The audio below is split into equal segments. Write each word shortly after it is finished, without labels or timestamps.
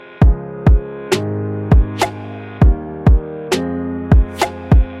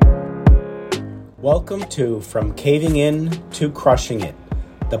Welcome to From Caving In to Crushing It,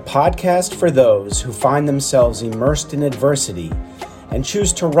 the podcast for those who find themselves immersed in adversity and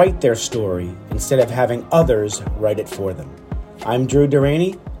choose to write their story instead of having others write it for them. I'm Drew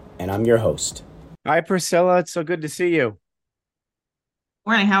Durrani, and I'm your host. Hi, Priscilla. It's so good to see you.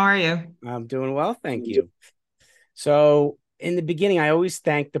 Morning, how are you? I'm doing well, thank you. So, in the beginning, I always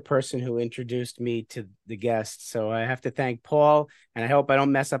thank the person who introduced me to the guest. So I have to thank Paul, and I hope I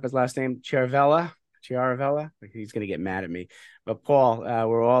don't mess up his last name, Chiaravella. He's going to get mad at me. But Paul,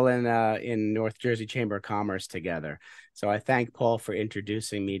 we're all in North Jersey Chamber of Commerce together. So I thank Paul for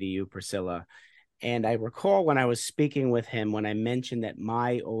introducing me to you, Priscilla. And I recall when I was speaking with him, when I mentioned that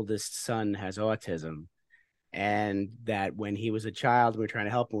my oldest son has autism, and that when he was a child, we were trying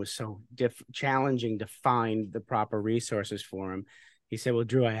to help him, it was so challenging to find the proper resources for him. He said, well,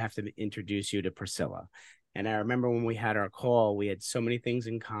 Drew, I have to introduce you to Priscilla. And I remember when we had our call, we had so many things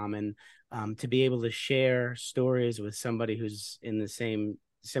in common. To be able to share stories with somebody who's in the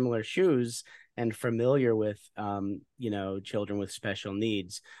similar shoes and familiar with, children with special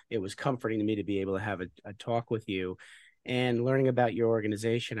needs, it was comforting to me to be able to have a talk with you. And learning about your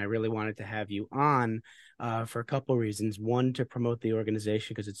organization, I really wanted to have you on for a couple of reasons. One, to promote the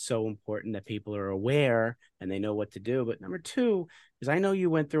organization because it's so important that people are aware and they know what to do. But number two, is I know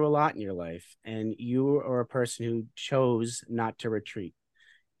you went through a lot in your life, and you are a person who chose not to retreat.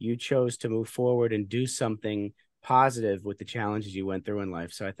 You chose to move forward and do something positive with the challenges you went through in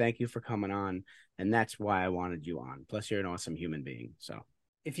life. So I thank you for coming on, and that's why I wanted you on. Plus, you're an awesome human being. So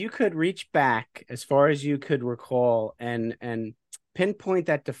if you could reach back as far as you could recall and pinpoint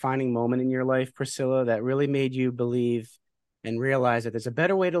that defining moment in your life, Priscilla, that really made you believe and realize that there's a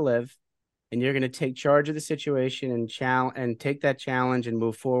better way to live, and you're going to take charge of the situation and take that challenge and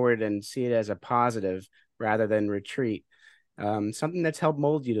move forward and see it as a positive rather than retreat. Something that's helped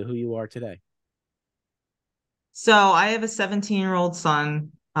mold you to who you are today. So I have a 17-year-old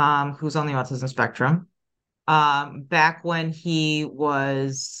son who's on the autism spectrum. Back when he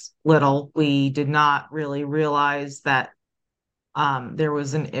was little, we did not really realize that there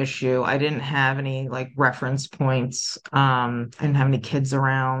was an issue. I didn't have any reference points. I didn't have any kids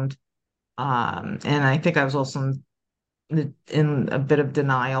around. And I think I was also in a bit of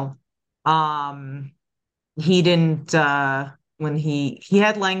denial. He didn't when he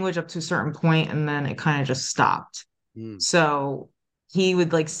had language up to a certain point, and then it kind of just stopped. So he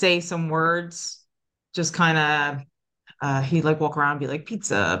would say some words, just kind of he'd walk around and be like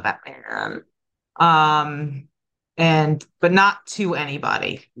pizza, Batman, but not to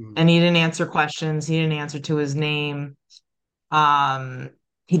anybody. And he didn't answer questions, he didn't answer to his name.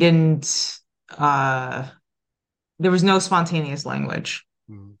 He didn't there was no spontaneous language.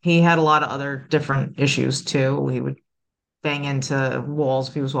 He had a lot of other different issues too. He would bang into walls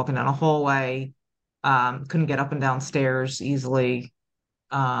if he was walking down a hallway. Couldn't get up and down stairs easily.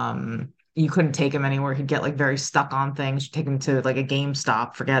 You couldn't take him anywhere. He'd get very stuck on things. You'd take him to a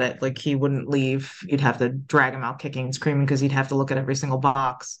GameStop, forget it. He wouldn't leave. You'd have to drag him out kicking and screaming because he'd have to look at every single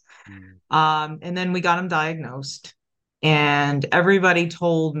box. And then we got him diagnosed, and everybody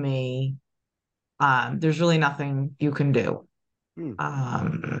told me there's really nothing you can do.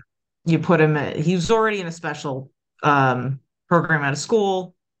 You put him he was already in a special program at a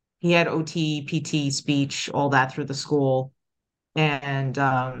school. He had OT, PT, speech, all that through the school. And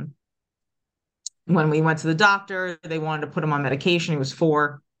when we went to the doctor, they wanted to put him on medication. He was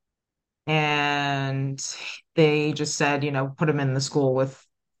 4. And they just said, put him in the school with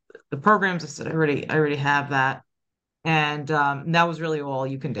the programs. I said, I already have that. And that was really all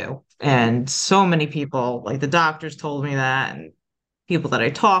you can do. And so many people, the doctors told me that, and people that I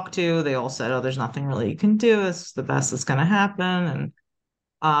talked to, they all said, oh, there's nothing really you can do. It's the best that's going to happen.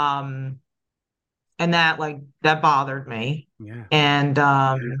 And that bothered me. Yeah. And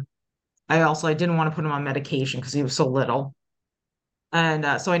I didn't want to put him on medication because he was so little.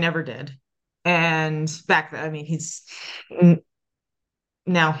 And so I never did. And back then,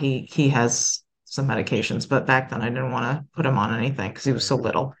 now he has some medications, but back then I didn't want to put him on anything because he was so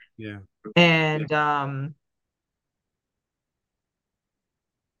little. Yeah. And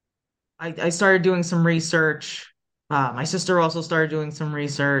I started doing some research. My sister also started doing some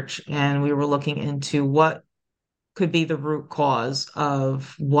research, and we were looking into what could be the root cause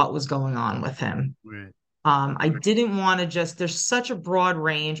of what was going on with him. Right. I didn't want to there's such a broad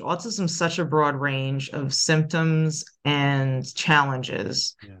range, autism's such a broad range of symptoms and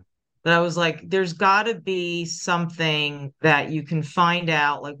challenges. Yeah. That I was like, there's got to be something that you can find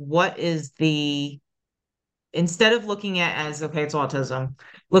out, what is instead of looking at as, okay, it's autism,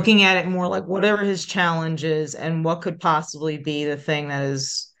 looking at it more whatever his challenge is and what could possibly be the thing that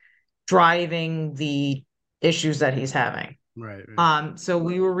is driving the issues that he's having. Right. Right. So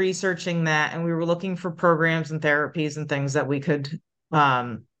we were researching that and we were looking for programs and therapies and things that we could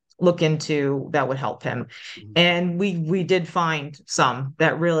um, look into that would help him. Mhm. And we did find some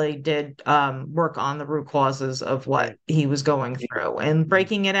that really did work on the root causes of what Right. he was going through and Mhm.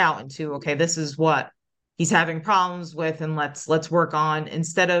 breaking it out into, okay, this is what he's having problems with, and let's work on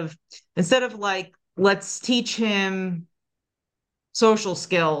instead of like let's teach him social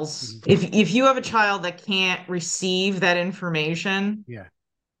skills. Mhm. If you have a child that can't receive that information, Yeah.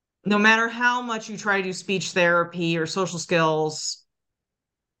 no matter how much you try to do speech therapy or social skills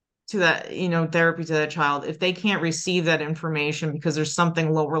to that, therapy to that child, if they can't receive that information because there's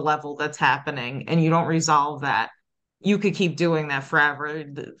something lower level that's happening and you don't resolve that, you could keep doing that forever.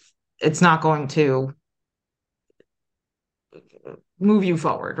 It's not going to move you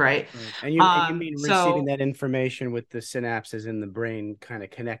forward, right? Right. And you mean receiving So that information with the synapses in the brain kind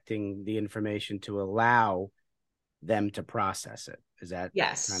of connecting the information to allow them to process it. Is that kind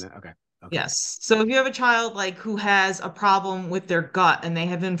yes. of okay? Okay. Yes. So if you have a child like who has a problem with their gut and they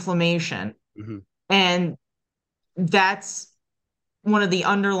have inflammation, Hmm. and that's one of the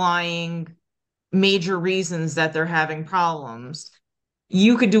underlying major reasons that they're having problems,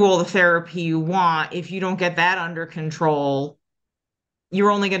 you could do all the therapy you want. If you don't get that under control,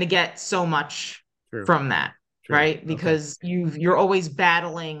 you're only going to get so much True. from that, True. right? Okay. Because you're always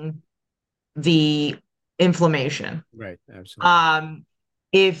battling the inflammation. Right. Absolutely. Um,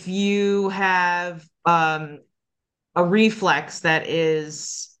 if you have a reflex that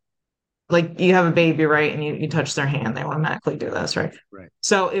is like you have a baby, right? And you touch their hand, they automatically do this, right? Right.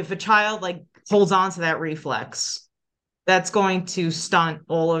 So if a child like holds on to that reflex, that's going to stunt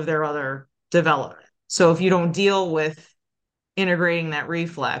all of their other development. So if you don't deal with integrating that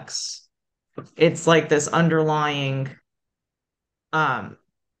reflex, it's like this underlying um,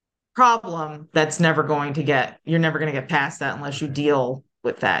 problem that's never going to you're never going to get past that unless you Okay. deal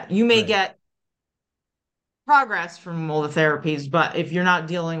with that. You may Right. get progress from all the therapies, but if you're not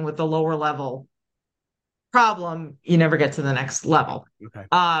dealing with the lower level problem, you never get to the next level. Okay.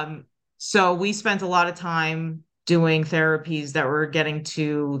 Um, so we spent a lot of time doing therapies that were getting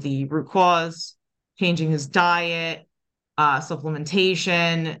to the root cause, changing his diet,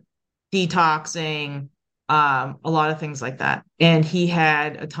 supplementation, detoxing, a lot of things like that. And he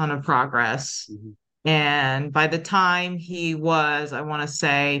had a ton of progress. Hmm. And by the time he was, I want to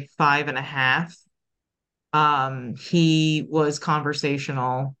say 5.5, he was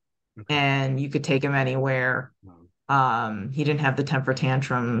conversational Okay. and you could take him anywhere. He didn't have the temper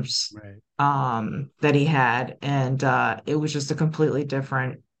tantrums Right. that he had, and it was just a completely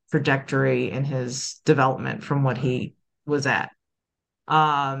different trajectory in his development from what he was at.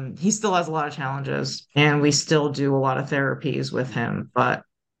 He still has a lot of challenges, and we still do a lot of therapies with him, but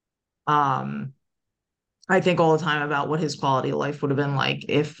um, I think all the time about what his quality of life would have been like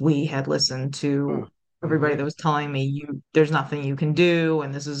if we had listened Oh, to I everybody that agree. was telling me there's nothing you can do,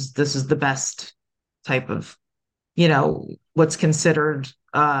 and this is the best type of what's considered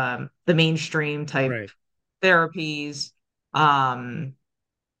the mainstream type Right. therapies. Um,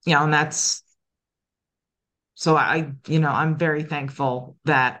 and that's so I'm very thankful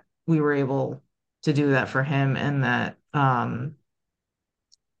that we were able to do that for him and that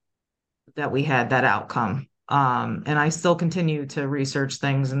we had that outcome. And I still continue to research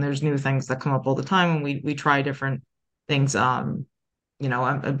things, and there's new things that come up all the time, and we try different things. I'm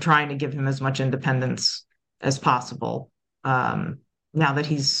trying to give him as much independence as possible. Um, Now that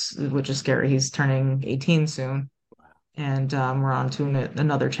which is scary, he's turning 18 soon, and we're on to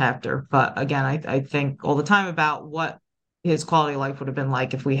another chapter. But again, I think all the time about what his quality of life would have been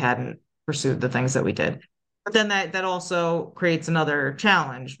like if we hadn't pursued the things that we did. But then that also creates another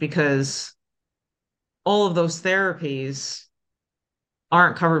challenge because all of those therapies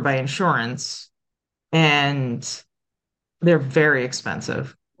aren't covered by insurance and they're very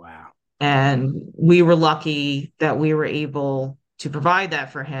expensive. Wow. And we were lucky that we were able to provide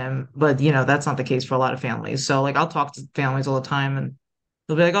that for him. But, that's not the case for a lot of families. So, like, I'll talk to families all the time and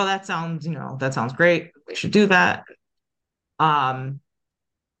they'll be like, oh, that sounds great. We should do that. Um,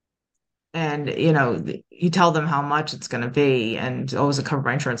 and, you tell them how much it's going to be. And, oh, is it covered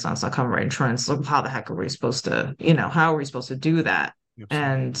by insurance? No, it's not covered by insurance. Look, how the heck are we supposed to, how are we supposed to do that?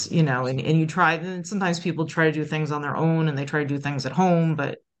 And, Absolutely. and you try, and sometimes people try to do things on their own and they try to do things at home,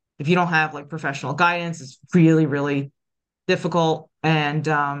 but if you don't have like professional guidance, it's really, really difficult. And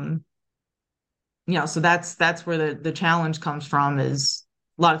so that's where the challenge comes from is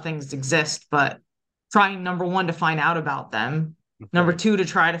a lot of things exist, but trying number one to find out about them. Number Okay. two, to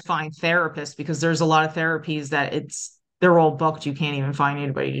try to find therapists because there's a lot of therapies that they're all booked. You can't even find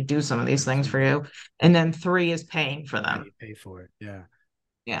anybody to do some of these things for you. And then three is paying for And them. you pay for it. Yeah.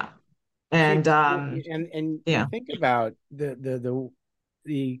 Yeah. See, And and you yeah. think about the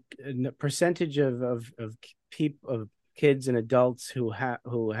percentage of people of kids and adults who have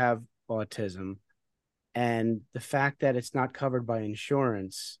autism, and the fact that it's not covered by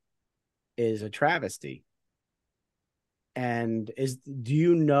insurance is a travesty. And do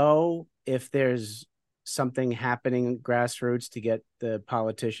you know if there's something happening grassroots to get the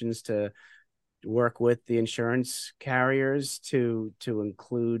politicians to work with the insurance carriers to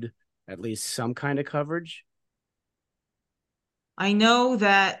include at least some kind of coverage? I know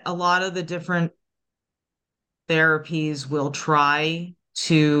that a lot of the different therapies will try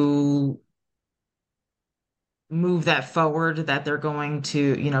to move that forward, that they're going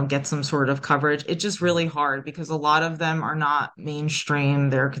to, get some sort of coverage. It's just really hard because a lot of them are not mainstream.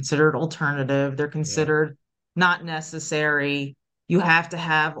 They're considered alternative. They're Yeah. considered not necessary. You have to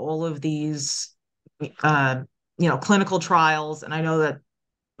have all of these, uh, clinical trials. And I know that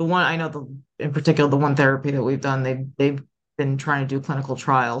in particular, the one therapy that we've done, they've been trying to do clinical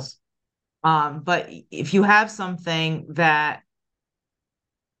trials. But if you have something that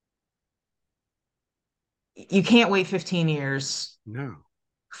you can't wait 15 years No.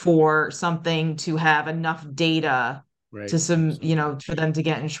 for something to have enough data Right. to some, Absolutely. for them to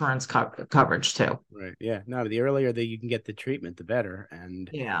get insurance coverage too. Right. Yeah. No, the earlier that you can get the treatment, the better. And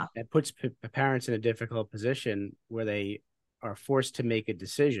Yeah. it puts parents in a difficult position where they are forced to make a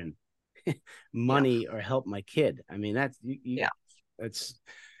decision: Yeah. money or help my kid. I mean, Yeah. that's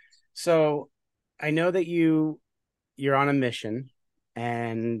so. I know that you're on a mission,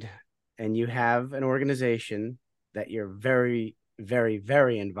 and you have an organization that you're very, very,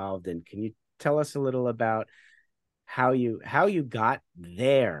 very involved in. Can you tell us a little about how you got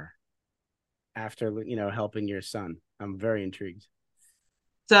there after helping your son? I'm very intrigued.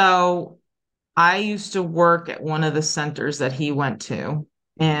 So I used to work at one of the centers that he went to, Mhm.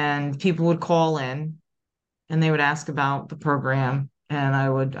 and people would call in and they would ask about the program. And I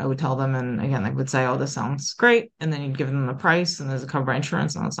would tell them, and again, they would say, "Oh, this sounds great." And then you'd give them the price, and there's a covered by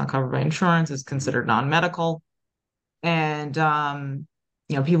insurance, and it's not covered by insurance. It's Mhm. considered non-medical. And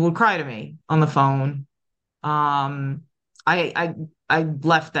people would cry to me on the phone. Um, I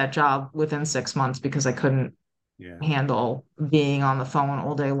left that job within 6 months because I couldn't Yeah. handle being on the phone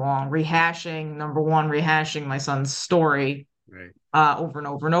all day long, rehashing my son's story Right. over and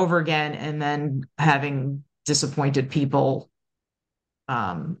over and over again, and then having disappointed people,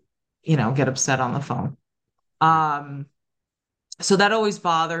 um, get upset on the phone. Right. Um, so that always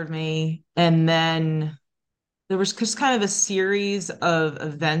bothered me. And then there was just kind of a series of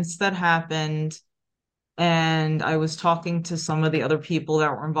events that happened. And I was talking to some of the other people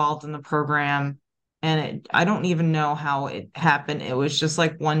that were involved in the program. And I don't even know how it happened. It was just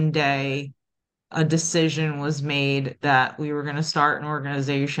like one day a decision was made that we were going to start an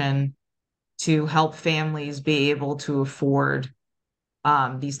organization to help families be able to afford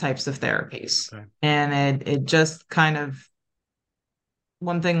these types of therapies. Okay. And it just kind of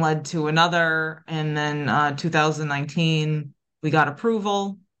one thing led to another. And then 2019, we got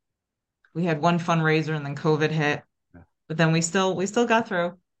approval. We had one fundraiser and then COVID hit, Yeah. but then we still got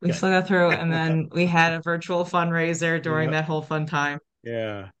through. We Good. still got through. And then we had a virtual fundraiser during Yeah. that whole fun time.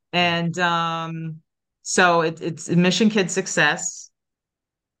 Yeah. And so it's Mission Kid Success.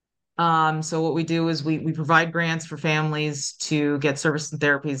 So what we do is we provide grants for families to get services and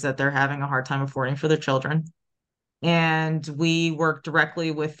therapies that they're having a hard time affording for their children. And we work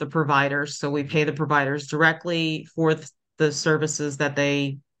directly with the providers. So we pay the providers directly for the services that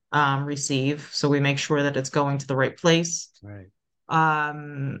they receive. So we make sure that it's going to the right place. Right.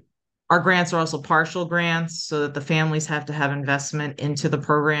 Um, our grants are also partial grants so that the families have to have investment into the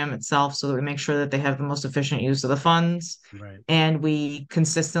program itself so that we make sure that they have the most efficient use of the funds. Right. And we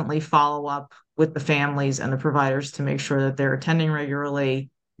consistently follow up with the families and the providers to make sure that they're attending regularly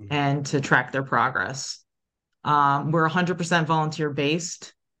Mhm. and to track their progress. We're 100% volunteer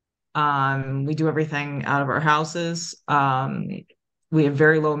based. We do everything out of our houses. We have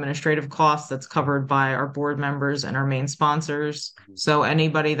very low administrative costs that's covered by our board members and our main sponsors. So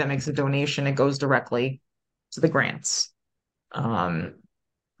anybody that makes a donation, it goes directly to the grants. Um,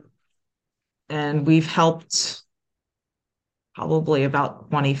 and we've helped probably about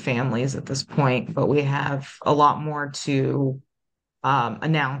 20 families at this point, but we have a lot more to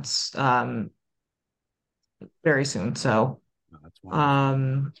announce very soon. So Oh, that's wonderful.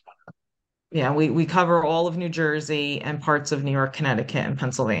 um, yeah, we cover all of New Jersey and parts of New York, Connecticut, and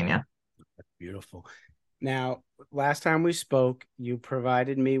Pennsylvania. Beautiful. Now, last time we spoke, you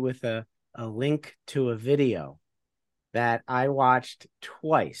provided me with a link to a video. that I watched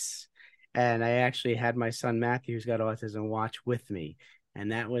twice. And I actually had my son Matthew, who's got autism, watch with me.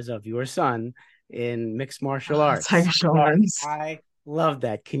 And that was of your son in mixed martial Tiger arts. Showman's. I love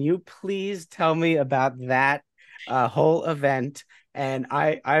that. Can you please tell me about that whole event? And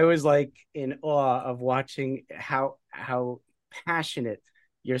I was like in awe of watching how passionate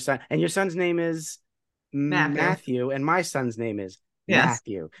your son, and your son's name is Matthew. Matthew, and my son's name is Yes.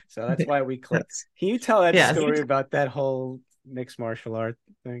 Matthew. So that's why we clicked. Yes. Can you tell that Yes. story about that whole mixed martial art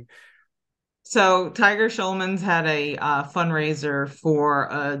thing? So Tiger Schulman's had a fundraiser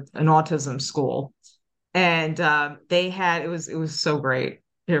for an autism school, and they had it was so great.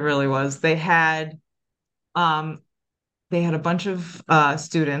 It really was. Um, they had a bunch of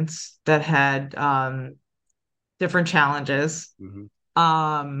students that had different challenges. Mm-hmm.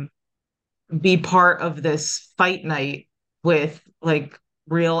 Um, be part of this fight night with like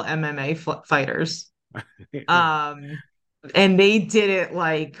real MMA fighters. Um, and they did it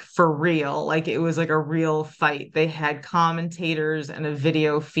like for real. Like it was like a real fight. They had commentators and a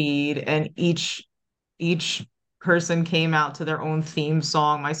video feed, and each person came out to their own theme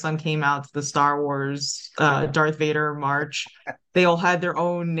song. My son came out to the Star Wars Darth Vader march. They all had their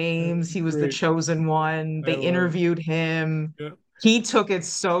own names. He was the Great. chosen one. I They love interviewed him. it. He took it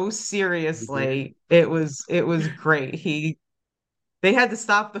so He did. seriously. It was great. They had to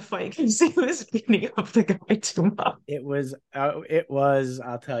stop the fight because he was beating up the guy too much. It was,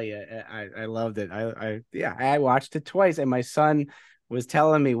 I'll tell you, I loved it. Yeah, I watched it twice, and my son was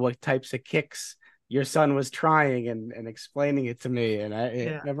telling me what types of kicks your son was trying and explaining it to me. And I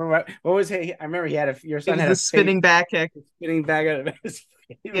Yeah. remember what was he? I remember he had your It son was had the a fake spinning back kick. spinning back at his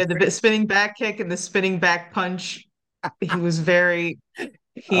Yeah, the spinning back kick and the spinning back punch. He was very,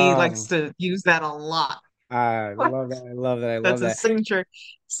 he likes Oh, to use that a lot. I love that. I love that. I love That's a that. signature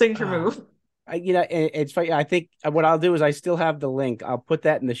Ah, move. it's funny. I think what I'll do is I still have the link. I'll put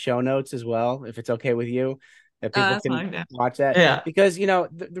that in the show notes as well, if it's okay with you, that people That's can fine. Yeah. watch that. Yeah. Because,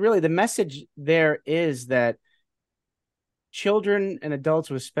 really the message there is that children and adults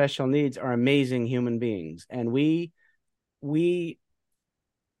with special needs are amazing human beings. And we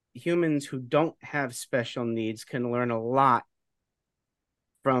humans who don't have special needs can learn a lot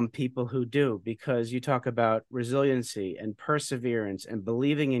from people who do, because you talk about resiliency and perseverance and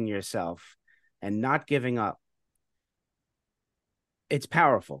believing in yourself and not giving up. It's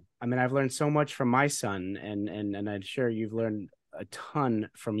powerful. I mean, I've learned so much from my son, and I'm sure you've learned a ton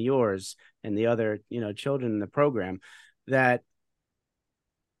from yours and the other, children in the program, that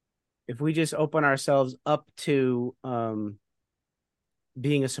if we just open ourselves up to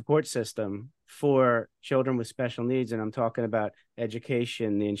being a support system for children with special needs, and I'm talking about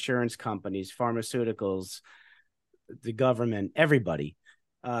education, the insurance companies, pharmaceuticals, the government, everybody,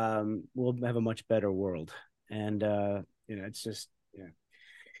 we'll have a much better world. And it's just, yeah.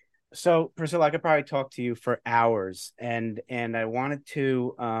 So, Priscilla, I could probably talk to you for hours, and I wanted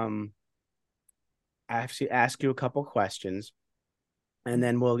to actually ask you a couple questions, and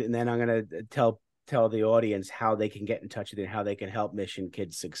then I'm gonna tell the audience how they can get in touch with you and how they can help Mission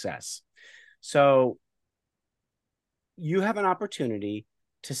Kids Success. So, you have an opportunity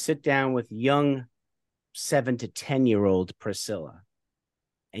to sit down with young 7 to 10-year-old Priscilla,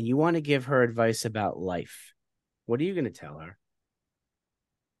 and you want to give her advice about life. What are you going to tell her?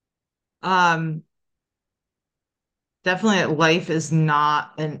 Um, Definitely life is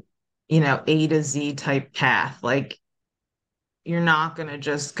not an, A to Z type path. Like you're not gonna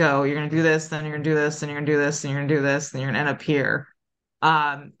just go, you're gonna do this, then you're gonna do this, and you're gonna do this, and you're gonna do this, and you're gonna end up here.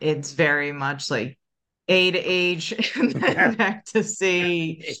 It's very much like A to H and then back to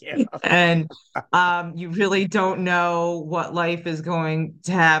C. Yeah. And you really don't know what life is going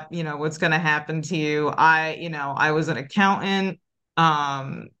to happen, what's gonna happen to you. I was an accountant.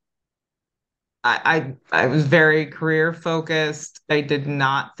 I was very career focused. I did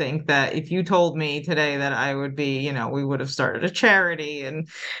not think that if you told me today that I would be, we would have started a charity and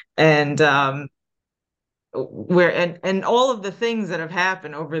where and all of the things that have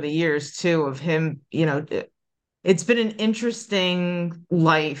happened over the years too of him, it's been an interesting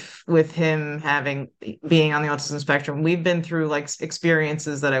life with him being on the autism spectrum. We've been through like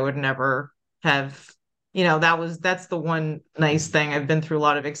experiences that I would never have, that's the one nice thing. I've been through a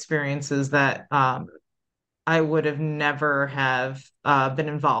lot of experiences that I would have never have been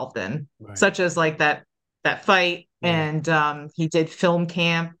involved in, Right. such as like that fight. Yeah. And he did film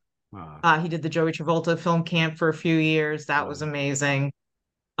camp. Uh, He did the Joey Travolta film camp for a few years. That was amazing.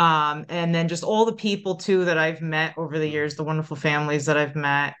 And then just all the people too that I've met over the years, the wonderful families that I've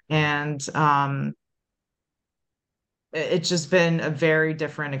met, and it's just been a very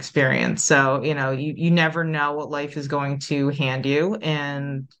different experience. So, you never know what life is going to hand you.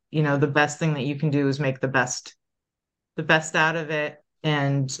 And, the best thing that you can do is make the best out of it.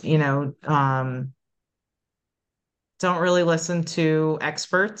 And, don't really listen to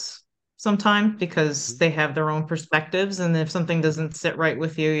experts sometimes because they have their own perspectives. And if something doesn't sit right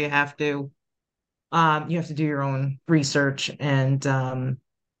with you, you have to do your own research and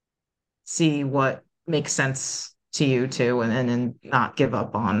see what makes sense to you too, and not give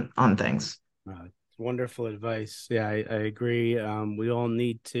up on things. Wonderful advice. Yeah, I agree. We all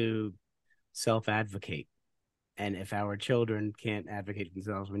need to self-advocate. And if our children can't advocate for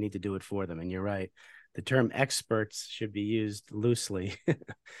themselves, we need to do it for them. And you're right. The term experts should be used loosely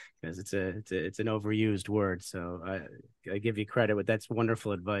because it's an overused word. So I give you credit, but that's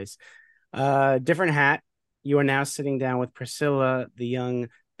wonderful advice. Different hat. You are now sitting down with Priscilla, the young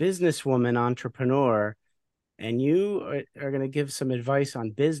businesswoman entrepreneur, and you are going to give some advice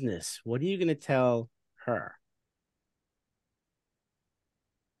on business. What are you going to tell her?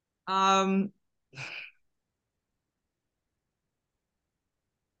 Um,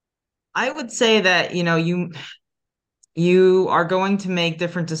 I would say that, you are going to make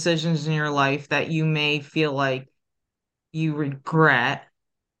different decisions in your life that you may feel like you regret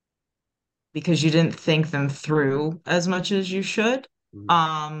because you didn't think them through as much as you should.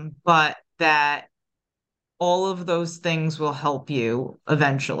 Mhm. But that all of those things will help you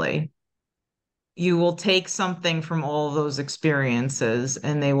eventually. You will take something from all of those experiences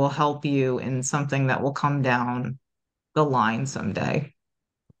and they will help you in something that will come down the line someday,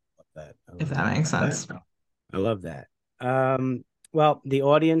 That I if love that that. makes sense. I love that. Well, the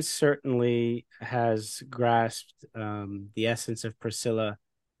audience certainly has grasped the essence of Priscilla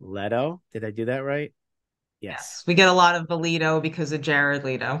Leto. Did I do that right? Yes. Yes, we get a lot of Belito because of Jared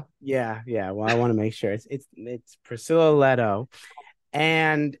Leto. Yeah, yeah. Well, I want to make sure it's Priscilla Leto,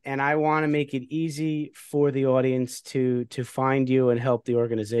 and I want to make it easy for the audience to find you and help the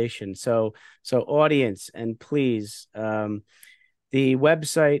organization. So audience, and please, the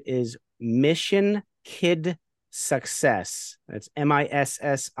website is Mission Kid Success. That's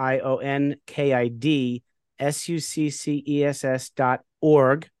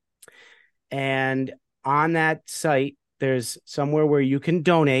MISSIONKIDSUCCESS.org. And on that site, there's somewhere where you can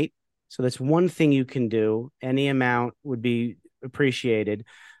donate. So that's one thing you can do. Any amount would be appreciated.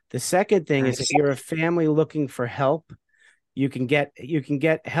 The second thing is if Nice. you're a family looking for help, you can get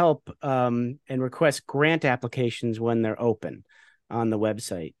help and request grant applications when they're open on the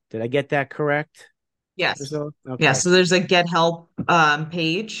website. Did I get that correct, Yes. Priscilla? Yeah, Okay. so there's a Get Help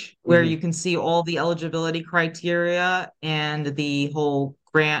page where Mm-hmm. you can see all the eligibility criteria and the whole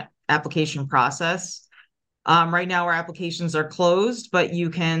grant application process. Right now, our applications are closed, but you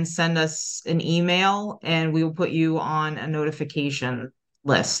can send us an email and we will put you on a notification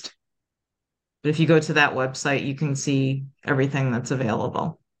list. But if you go to that website, you can see everything that's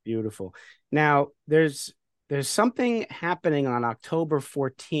available. Beautiful. Now there's something happening on October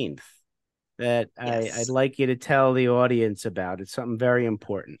 14th that I'd Yes. like you to tell the audience about. It's something very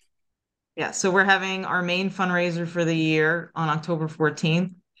important. Yeah, so we're having our main fundraiser for the year on October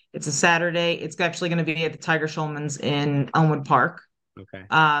 14th. It's a Saturday. It's actually going to be at the Tiger Schulman's in Elmwood Park. Okay.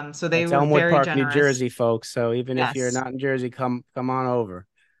 So they That's were Elmwood very Park, New generous. Jersey, folks. So even if you're Yes. not in Jersey, come on over.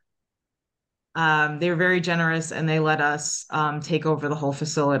 They were very generous and they let us take over the whole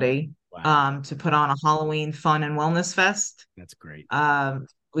facility Wow. to put on a Halloween fun and wellness fest. That's great.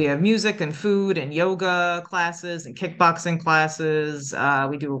 We have music and food and yoga classes and kickboxing classes.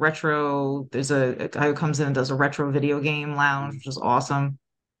 We do a retro, there's a guy who comes in and does a retro video game lounge, which is awesome.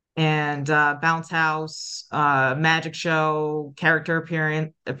 And bounce house, magic show,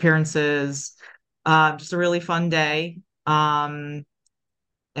 appearances. Just a really fun day. And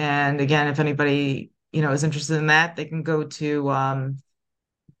again, if anybody, is interested in that, they can go to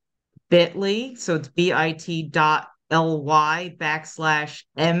bit.ly. So it's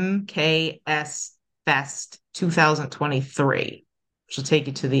bit.ly/MKS Fest 2023, which will take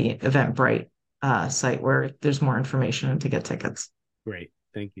you to the Eventbrite site where there's more information to get tickets. Great.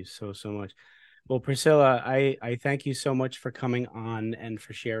 Thank you so much. Well, Priscilla, I thank you so much for coming on and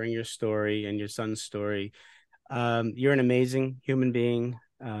for sharing your story and your son's story. You're an amazing human being.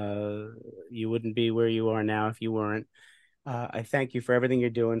 You wouldn't be where you are now if you weren't. I thank you for everything you're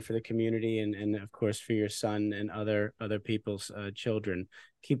doing for the community and of course for your son and other people's children.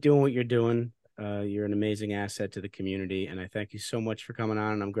 Keep doing what you're doing. You're an amazing asset to the community, and I thank you so much for coming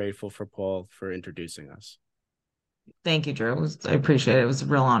on. And I'm grateful for Paul for introducing us. Thank you, Drew. I appreciate it. It was a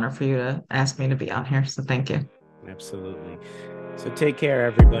real honor for you to ask me to be on here. So thank you. Absolutely. So take care,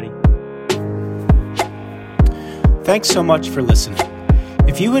 everybody. Thanks so much for listening.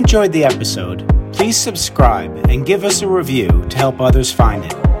 If you enjoyed the episode, please subscribe and give us a review to help others find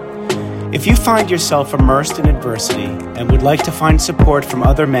it. If you find yourself immersed in adversity and would like to find support from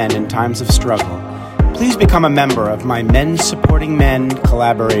other men in times of struggle, please become a member of my Men Supporting Men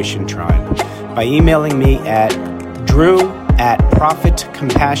collaboration tribe by emailing me at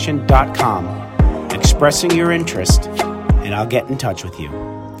drew@profitcompassion.com, expressing your interest, and I'll get in touch with you.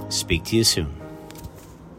 Speak to you soon.